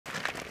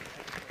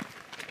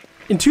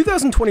In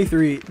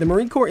 2023, the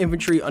Marine Corps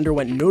Infantry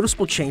underwent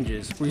noticeable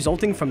changes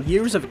resulting from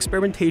years of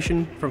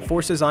experimentation from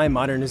force design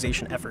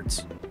modernization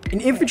efforts.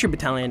 An Infantry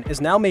Battalion is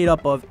now made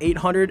up of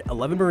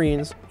 811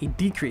 Marines, a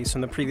decrease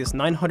from the previous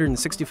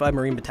 965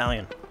 Marine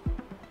Battalion.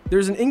 There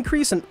is an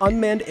increase in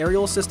unmanned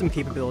aerial system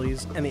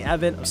capabilities and the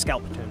advent of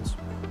scout platoons.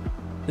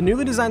 The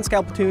newly designed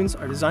scout platoons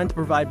are designed to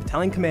provide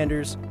battalion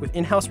commanders with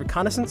in-house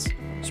reconnaissance,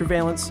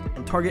 surveillance,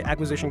 and target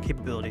acquisition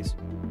capabilities.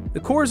 The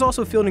Corps is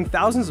also fielding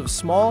thousands of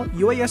small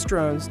UAS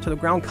drones to the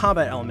ground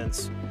combat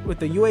elements, with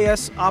the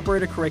UAS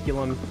operator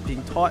curriculum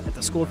being taught at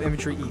the School of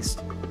Infantry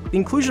East. The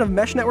inclusion of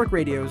mesh network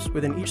radios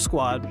within each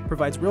squad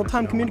provides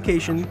real-time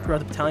communication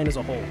throughout the battalion as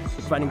a whole,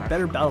 providing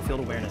better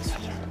battlefield awareness.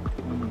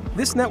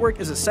 This network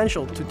is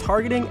essential to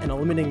targeting and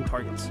eliminating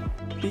targets.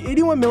 The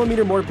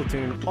 81mm mortar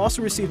platoon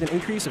also received an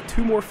increase of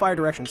 2 more fire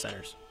direction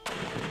centers.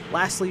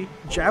 Lastly,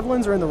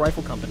 javelins are in the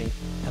rifle company,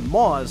 and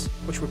MAWs,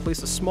 which replace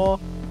the small,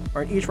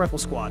 are in each rifle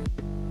squad.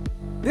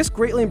 This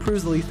greatly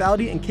improves the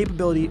lethality and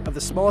capability of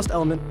the smallest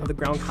element of the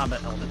ground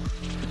combat element.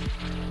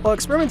 While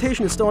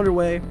experimentation is still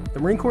underway, the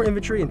Marine Corps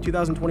Infantry in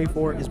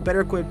 2024 is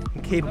better equipped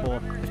and capable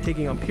of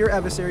taking on peer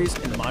adversaries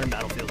in the modern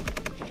battlefield.